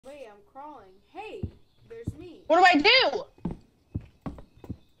calling. Hey, there's me. What do I do?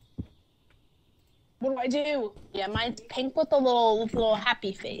 What do I do? Yeah, mine's pink with a little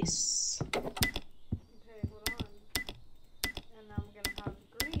happy face. Okay, hold on. And I'm gonna have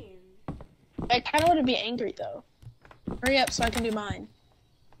green. I kind of want to be angry though. Hurry up so I can do mine.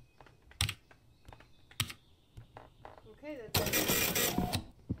 Okay, that's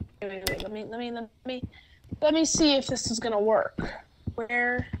it. Wait. Let me see if this is gonna work.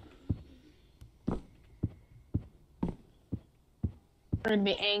 Where? I'm gonna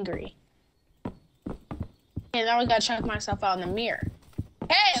be angry. And now I gotta check myself out in the mirror.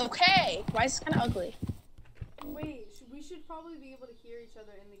 Hey, okay. Why is this kind of ugly? Wait, we should probably be able to hear each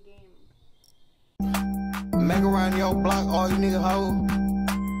other in the game. Make around your block, all you nigga hoe.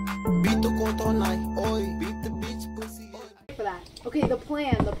 Beat the court all night, oi. Beat the bitch pussy. For that. Okay, the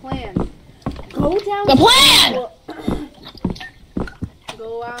plan. Go down. The plan!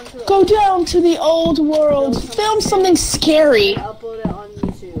 Go down to the old world. Film something scary. Upload it on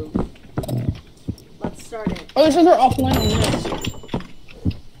YouTube. Let's start it. Oh, this is our offline on this.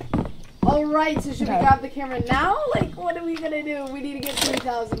 Alright, so should we grab the camera now? Like, what are we gonna do? We need to get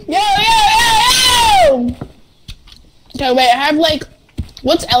 3,000. Yo! Okay, wait, I have like,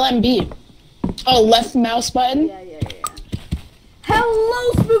 what's LMB? Oh, left mouse button? Yeah.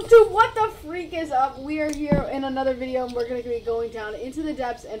 Hello, SpookTube! What the freak is up? We are here in another video, and we're gonna be going down into the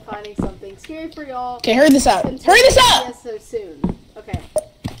depths and finding something scary for y'all. Okay, hurry this up. Yes, so soon. Okay.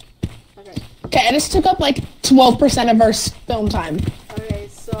 Okay, I just took up like 12% of our film time. Okay,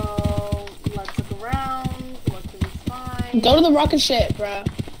 so let's look around. What can we find? Go to the rocket ship, bruh.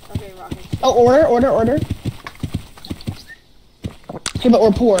 Okay, rocket ship. Oh, order. Okay, but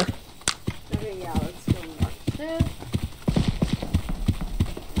we're poor. Okay, yeah, let's go to the rocket ship.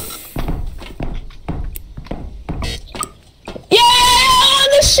 Yeah, on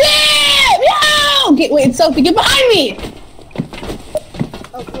the ship! Yeah! Okay, wait, Sophie, get behind me!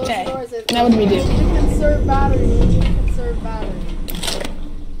 Oh, close Okay, the doors. now what do we do? We conserve batteries.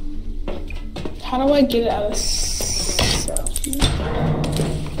 How do I get it out of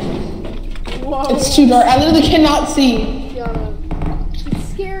Whoa. It's too dark. I literally cannot see. Kiana, it's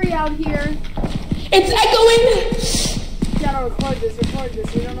scary out here. It's echoing! Kiana, record this.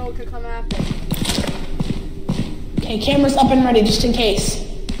 We don't know what could come after. Okay, camera's up and ready just in case.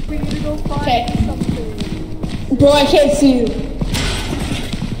 We need to go find something. Bro, I can't see you.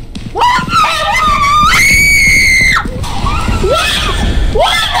 What?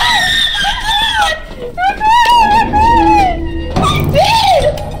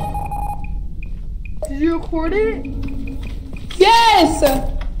 Did you record it? Yes!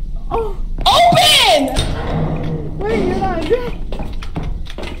 Oh. Open! Wait, you're not good.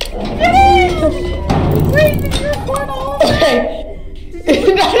 Get in! Wait, did you record all of it? Okay. I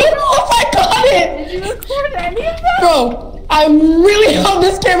don't know if I got it. Did you record any of that? Bro, I really hope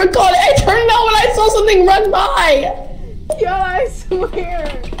this camera caught it. I turned it on when I saw something run by. Yeah, I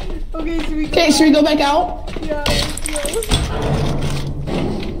swear. Okay, should we go back out? Yeah, let's go.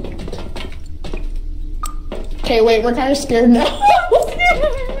 Okay, wait, we're kind of scared now. I'm scared.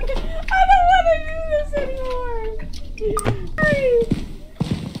 I don't want to do this anymore. Hurry.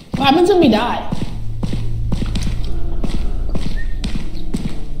 What happens when we die?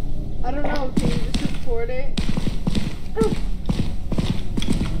 I don't know. Can you just record it?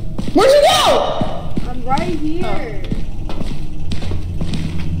 Where'd you go? I'm right here.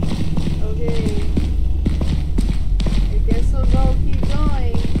 Okay. I guess we'll go keep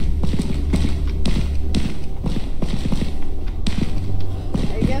going.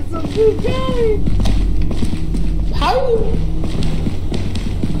 I guess we'll keep going. How are you?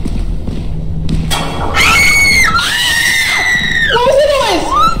 What was the noise?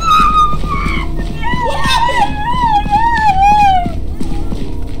 What happened?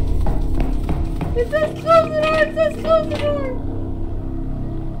 It says close the door. Close the door.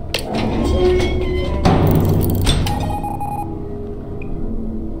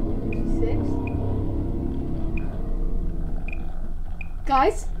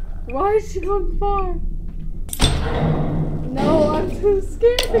 Guys, why is she going far? No, I'm too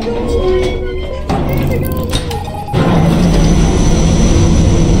scared to go away.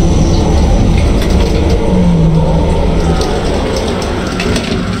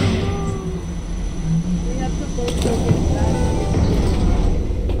 We have to both go get back.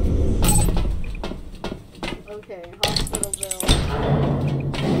 Okay, hospital bill.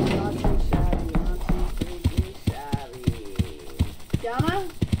 Not too shabby.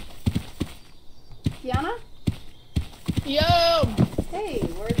 Kiana? Yo! Hey,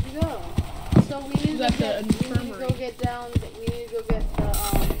 where'd you go? So we need to get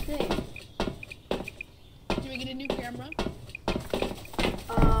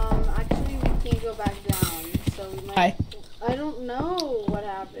Hi. I don't know what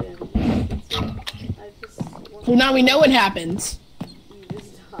happened. I just Well, now we know what happens. you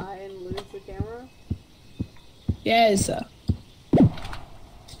just die and lose the camera. Yes.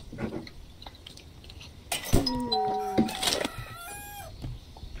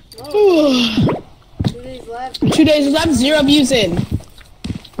 Oh, 2 days left. 2 days left, 0 views in. They're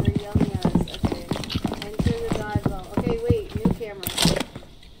yelling at us. Okay. Enter the dive zone. Okay, wait. New camera.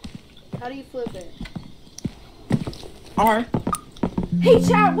 How do you flip it? R. Hey,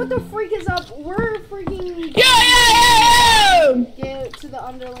 chat. What the freak is up? We're freaking. Yeah! Get to the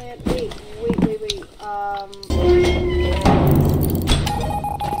Underland. Wait.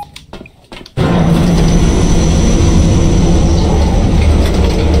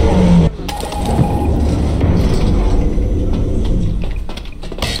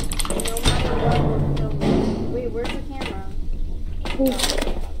 Wait, where's the camera?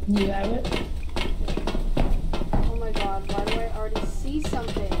 You have it? Oh my god, why do I already see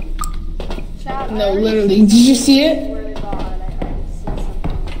something? Chat, I No, already literally. see Did you see it? Swear to God, I already see something.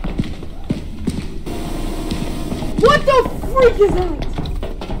 What the freak is that?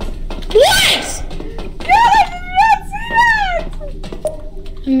 What? Yeah, I did not see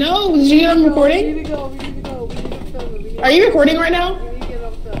that! No, did you get on We recording? need to go, we need to film it. Are you recording right now? We need to get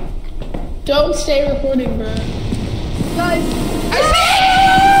on film. Don't stay recording, bro. Guys! I see it!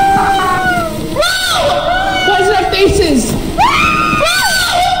 Bro! Why is that faces? Bro!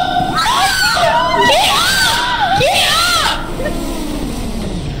 Get up!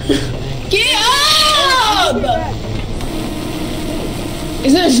 Get up!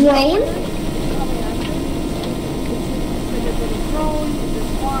 Is it a drone?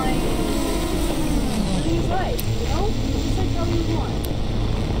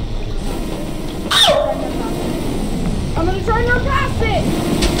 I'm gonna try and run past it!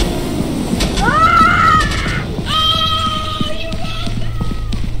 Ah!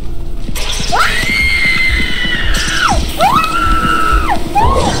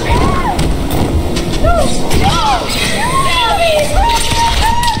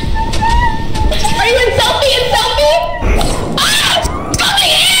 Are you in selfie? Ah!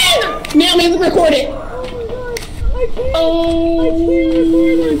 Coming in! Now we record it. Oh my god, I can't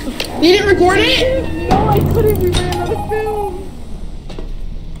record it! You didn't record it? No, I couldn't, we ran out of film!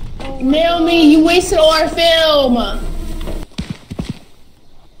 Nail me, you wasted all our film.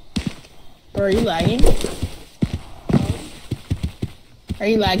 Or are you lagging? Are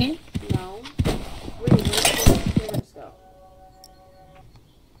you lagging? No. Wait, where's the cameras go?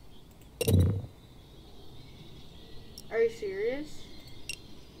 Are you serious?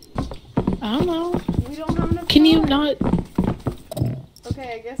 I don't know. We don't have enough Can you time. not?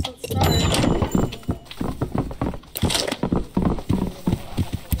 Okay, I guess let's start.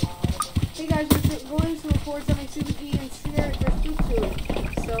 Hey guys, we're going to record something super key and share it for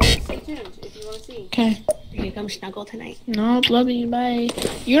SpookTube. So stay tuned if you want to see. Okay. You come snuggle tonight. Nope, love you, bye.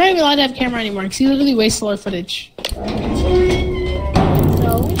 You're not even allowed to have camera anymore because you literally waste all our footage. So,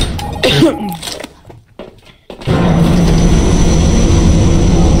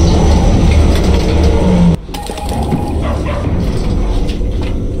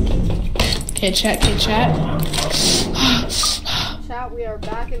 Okay, chat. chat, we are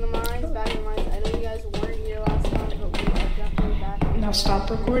back in the mines, I know you guys weren't here last time, but we are definitely back. Now stop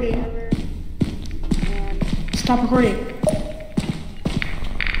recording. Together. And Stop recording.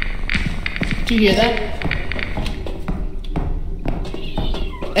 Do you hear that?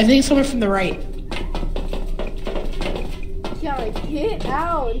 I think it's coming from the right. yeah, get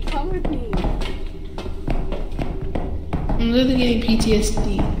out and come with me. I'm literally getting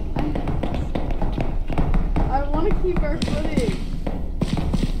PTSD. I want to keep our footage.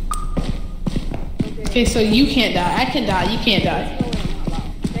 Okay, so you can't die. I can die. You can't die. Let's go in, how about,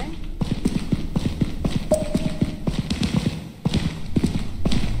 okay?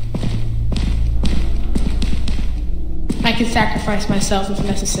 I can sacrifice myself if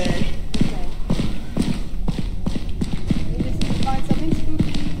necessary. Okay. We just need to find something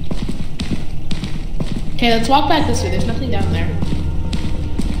spooky. Okay, let's walk back this way. There's nothing down there.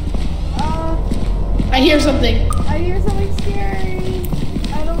 Uh, I hear something. I hear something scary.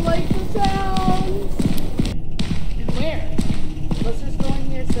 I don't like the sounds. And where? Let's just go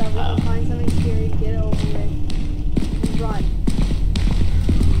in here so that we can find something scary, get it over with, and run.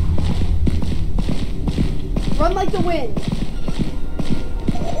 Run like the wind.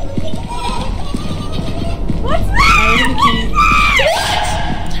 What's that? I really can't.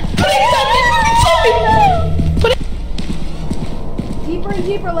 What? Put it. Deeper and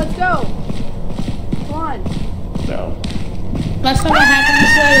deeper, let's go. Come on. No. Last time I happened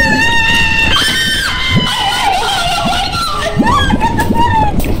this way.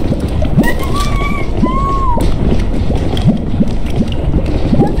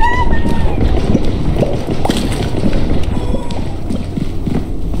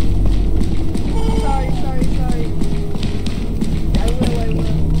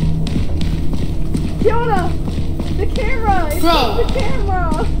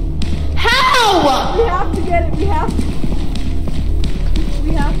 camera. How? We have to get it. We have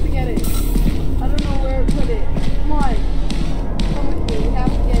to get it. I don't know where to put it. Come on. Come with me. We have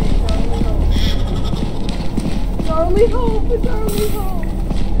to get it. It's our only hope. It's our only hope.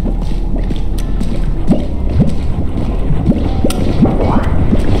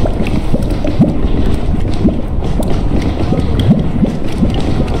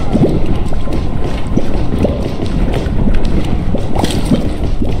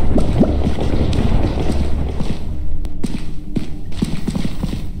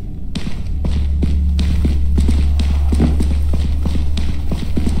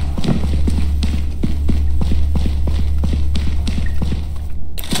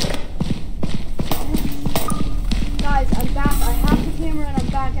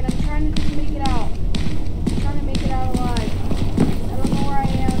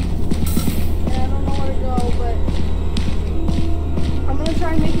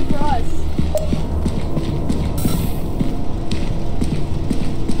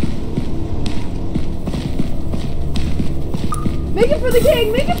 Make it for the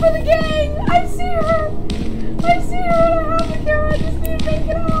gang! Make it for the gang! I see her! I see her! I have the camera! I just need to make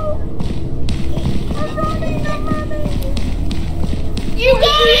it out! I'm running! I'm running! You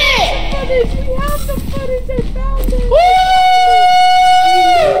got it! Footage! We have the footage! I found it! Woo! We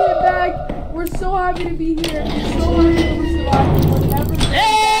made it back! We're so happy to be here! We're so happy that we're surviving! We'll never go back.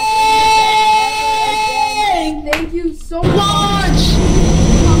 Thank you so much! Launch!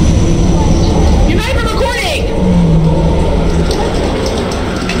 You're not even recording!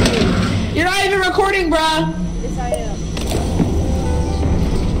 You're not even recording, bruh! Yes, I am.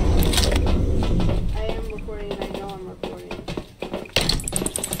 I am recording and I know I'm recording.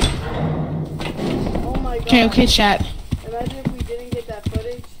 Oh my god. Okay, chat. Imagine if we didn't get that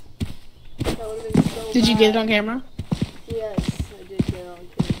footage. That would have been so Did you bad. get it on camera? Yes, I did get it on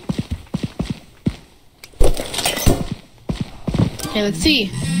camera. Okay, let's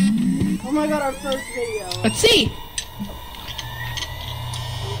see. Oh my god, our first video. Let's see.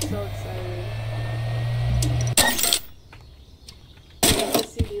 I'm so excited. Let's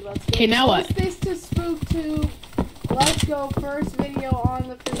see, let's go. Okay, now what? Post this to SpookTube. Let's go, first video on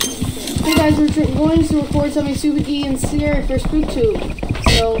the 15th. Hey guys, we're going to record something super E and scary for SpookTube.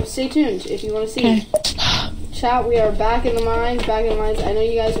 So stay tuned if you want to see. Okay. Chat, we are back in the mines, back in the mines. I know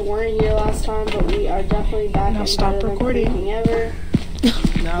you guys weren't here last time, but we are definitely back. Now and stop better than recording. anything ever.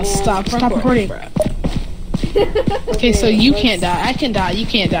 Now stop recording. Okay, so you can't die. I can die. You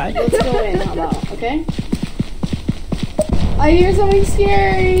can't die. Let's go in, how about, okay? I hear something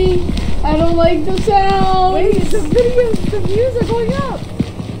scary. I don't like the sound. Wait, the views are going up.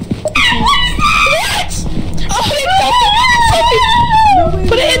 What? Oh, it's selfie!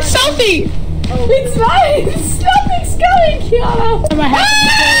 Put it in selfie! Oh, it's nice. Nothing's going, Kiana.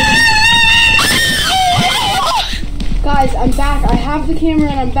 Guys, I'm back. I have the camera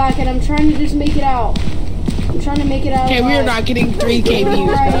and I'm back and I'm trying to just make it out. I'm trying to make it out. Okay, we are not getting 3K I don't know views.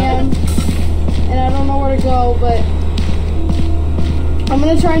 where I am, and I don't know where to go, but I'm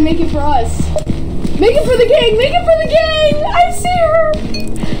gonna try and make it for us. Make it for the gang! Make it for the gang! I see her!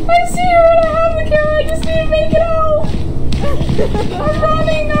 I see her and I have the camera. I just need to make it out. I'm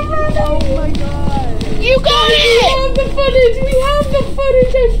running! I'm running! Oh my god! You got We it! have the footage! We have the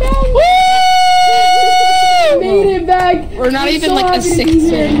footage! I found it! Woo! Made it back! We're not We're even so like a happy to be sixth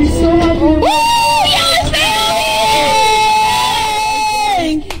here. in. We're so happy to be Woo! Yes,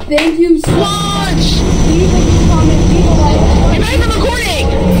 baby! Thank you so much. Launch! Leave a comment, leave a like. You're not even recording!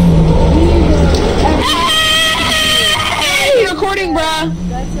 Hey! You're recording, bruh!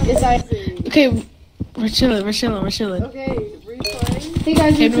 That's amazing. Okay, we're chilling, we're chilling, we're chilling. Okay, replay. Hey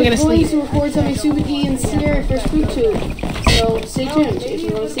guys, Okay, we're we're gonna going sleep. to record something super E and scary for SpookTube. So stay tuned if you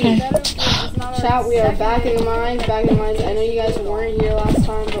want to see. Chat, we are back in the mines, back in the mines. I know you guys weren't here last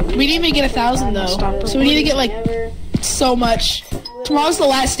time, but We didn't even get 1,000 though, so we need to get like so much. Tomorrow's the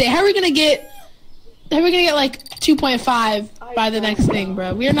last day. How are we gonna get like 2.5 by the next thing,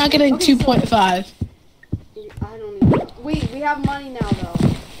 bro? We are not getting 2.5. I don't even. Wait, we have money now though,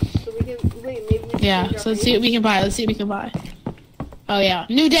 so we can wait. Maybe we can Yeah, change our so let's see what we face. can buy. Let's see what we can buy. Oh yeah,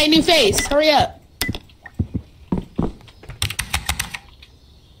 new day, new face. Hurry up.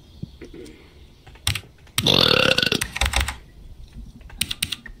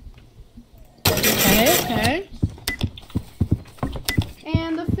 Okay.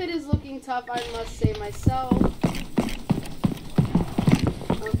 And the fit is looking tough, I must say myself.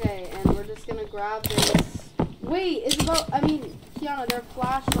 Okay, and we're just gonna grab this. Wait, Isabel, Kiana, they're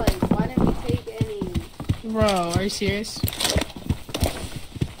flashlights. Why didn't we take any? Bro, are you serious?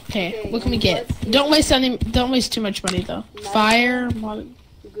 Okay, what can we get? Don't waste too much money though. Fire, Goo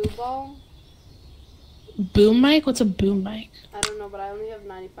ball. Boom mic? What's a boom mic? I don't know, but I only have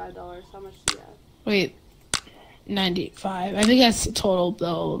 $95. How much do you have? Wait, 95. I think that's total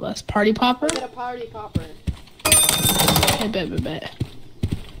though. That's party popper. Get a party popper. I bet.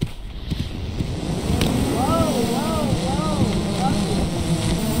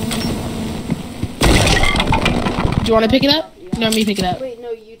 Do you want to pick it up? Yeah. No, me pick it up. Wait,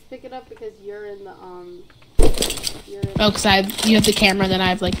 no, you pick it up because you're in the Oh, cause you have the camera, and then I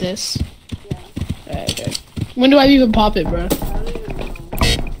have like this. Yeah. Okay. When do I even pop it, bro? I don't even know.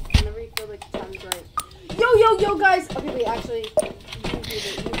 Whenever you feel like the time's right. Yo, guys. Okay, wait. Actually, you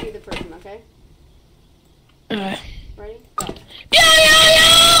be the person. Okay. Ready? Go. Yo!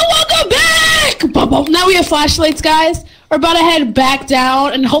 Welcome back! Now we have flashlights, guys. We're about to head back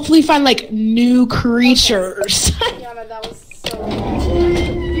down and hopefully find like new creatures. Yana, that was so good.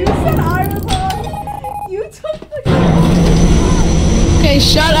 You said I was on. You took the. Okay,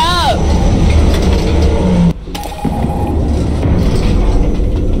 shut up.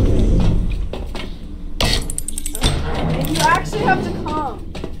 And you actually have to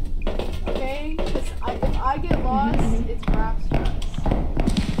come. Okay? Because if I get lost, it's rap stress.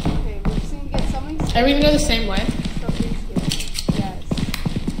 Okay, we're just gonna get something scary. Are we gonna go the same way? Something scary. Yes.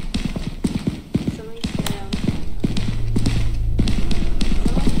 Something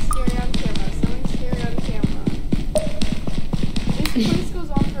scary on camera. Something scary on camera. This place goes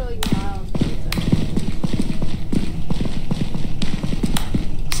on for like miles.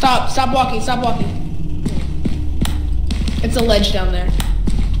 Stop walking. It's a ledge down there.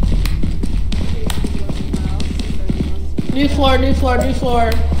 New floor.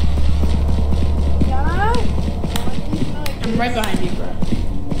 Yeah? I'm right behind you, bro.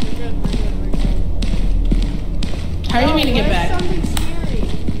 We're good. How do you mean to get back? Something scary.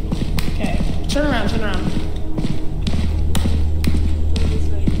 Okay, turn around. This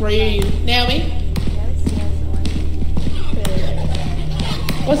way. Where are you? Naomi? Yes.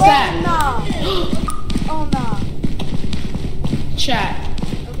 What's that? Oh, nah. Chat.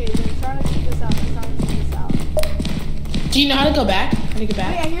 Okay, they're trying to keep this out. Do you know how to go back? How to get Wait,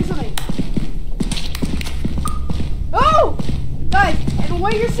 I back? hear something. Oh! Guys, and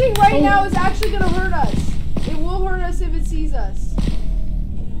what you're seeing right now is actually gonna hurt us. It will hurt us if it sees us.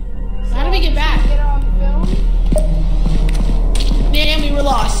 So How do we get back? Get it on film? Naomi, we're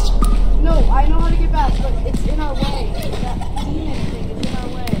lost. No, I know how to get back, but it's in our way. That demon thing is in our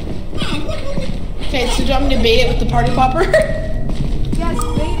way. Okay, so do you want me to bait it with the party popper? Yes,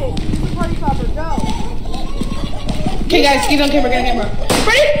 bait it. Use the party popper. Go. Okay, guys, get on camera.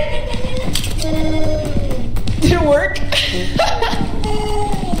 Ready? Did it work?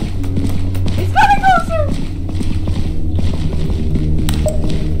 It's coming closer.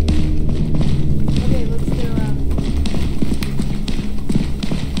 Okay, let's get around.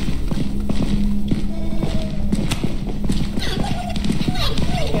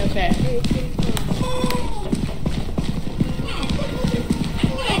 Okay. Wait, it's getting close.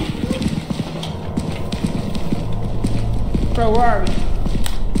 Bro, where are we?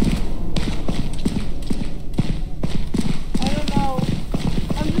 I don't know.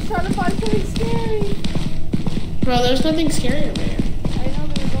 I'm just trying to find something scary. Bro, there's nothing scary over here. I know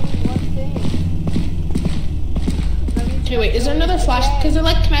there's only one thing. That means Okay, wait, is there another flash? Because they're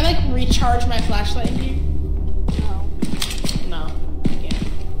like, can I like recharge my flashlight in here? No. No. Yeah.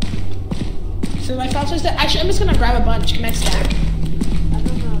 So my flashlight's dead. Actually, I'm just gonna grab a bunch. Can I stack? I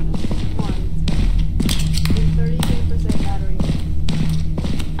don't know. Just one. It's 33% battery.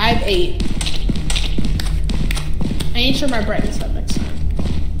 I have 8. I need to turn my brightness up next time.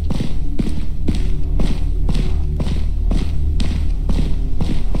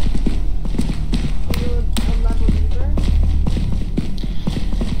 Can you go a level deeper?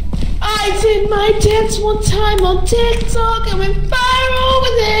 I did my dance one time on TikTok and went viral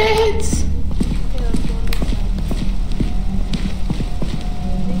with it. Okay, let's go on this side.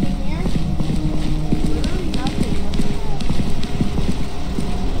 Anything here? Literally nothing.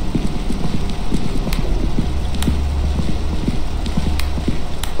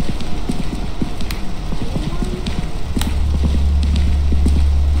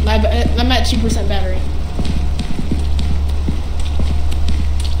 What the heck? I'm at 2% battery.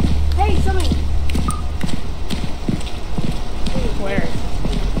 Hey, something! Where?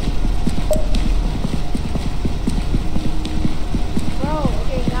 Bro,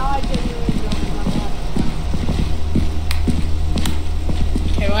 okay, now I genuinely don't remember how to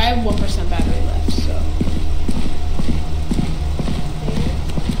Okay, well I have 1% battery left, so.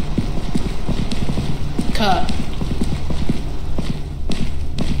 stairs.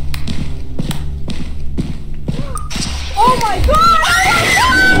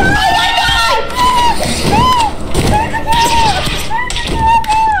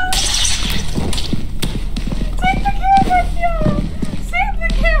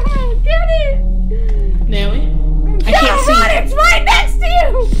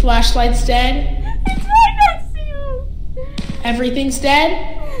 flashlight's dead. It's right next to you. Everything's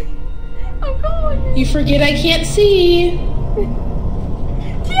dead. I'm going. You forget I can't see. Kiana,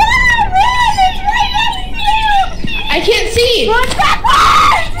 run! It's right next to you. I can't see. Run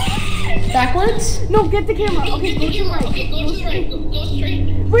backwards! Backwards? No, get the camera. Okay, go to the right. Okay, go to the right. Go straight.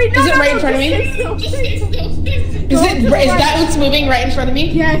 Wait, no, Is it no, right no, in front of me? just stay still, Just stay stay still. still. Stay still. Is that what's moving right in front of me?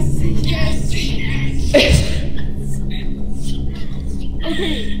 Yes. Yes.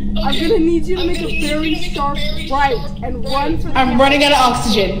 Okay, I'm gonna need you to make a very sharp right and run for the I'm camera. running out of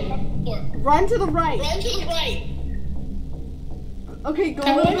oxygen. Run to the right. Run to the right. Okay, go a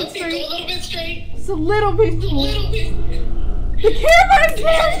Okay, little bit Okay, go a straight. little bit straight. Just a little bit. A little bit. The camera's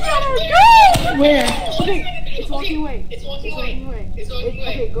there, Summer. Go! Where? Okay, it's walking away. It's walking away. It's It's walking away.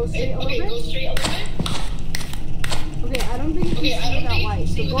 Okay, go straight a Okay, little go bit. straight a little bit. Okay, I don't think you Okay, can I see don't that think light. you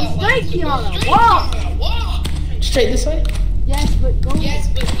So see go that straight, light. So go Kiana. straight, Walk! Kiana. Walk. Straight this way? Yes, but go. Yes,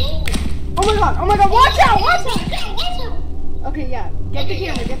 but go. Oh my god, watch out, watch out! Watch out, watch out. Okay, yeah, get the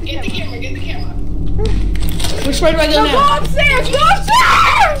camera, get the camera. Get the camera. Which way do I go No, go now? upstairs, go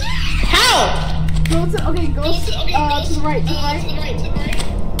upstairs! How? Go to, okay, go Go to, okay, go to the right, to the To right. the right, to the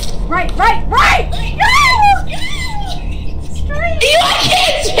right. Right! Go! Straight! You, I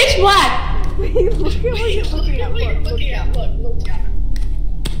can't! It's pitch black! Wait, look at what you're looking at. Look at. Look at.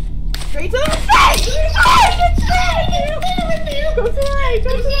 Straight to the right! Go to the right, go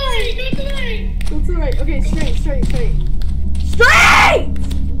to the right. Go to the right. Go to the right. Okay, straight! Straight!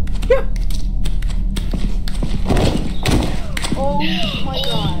 Oh my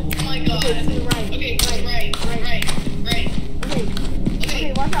god. Oh my god. Okay, to the right. Okay, to the right.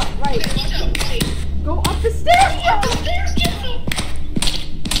 Okay, watch out. Right. Okay, watch out. Right. Go up the stairs, Up the Kiana. stairs, Kiana.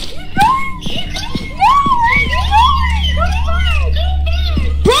 Keep going. Keep going. No, where are you going? Go back.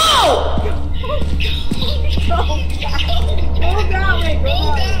 Bro! Go that way.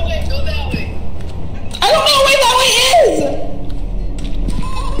 Go that way. I don't know where that way is!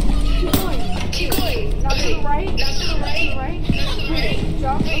 Keep going. Keep going. Now to the right. Now to the right. Right. Now to the right.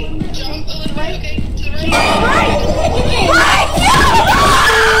 Jump a little bit. Jump a little bit. Okay, to the right.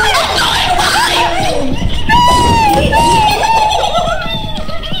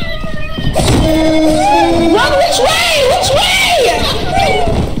 Run which way? Which way?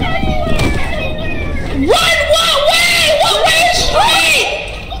 Run what way? What way is straight?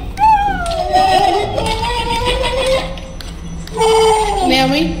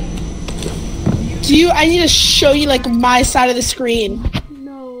 Naomi? I need to show you like my side of the screen.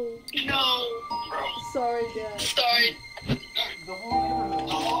 No. No. Sorry, Dad. Sorry.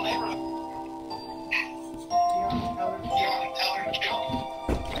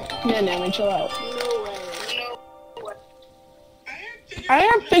 Yeah, Naomi, chill out. No way. I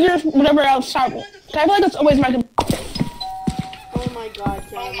gotta figure whatever else out. I feel like it's always my. Oh my god,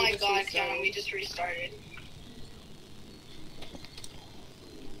 Karen. Oh my god, Karen, we just restarted.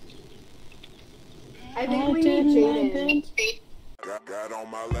 I think we need Jaden. Got on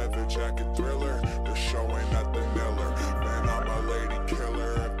my leather jacket Thriller, the show ain't nothing Miller.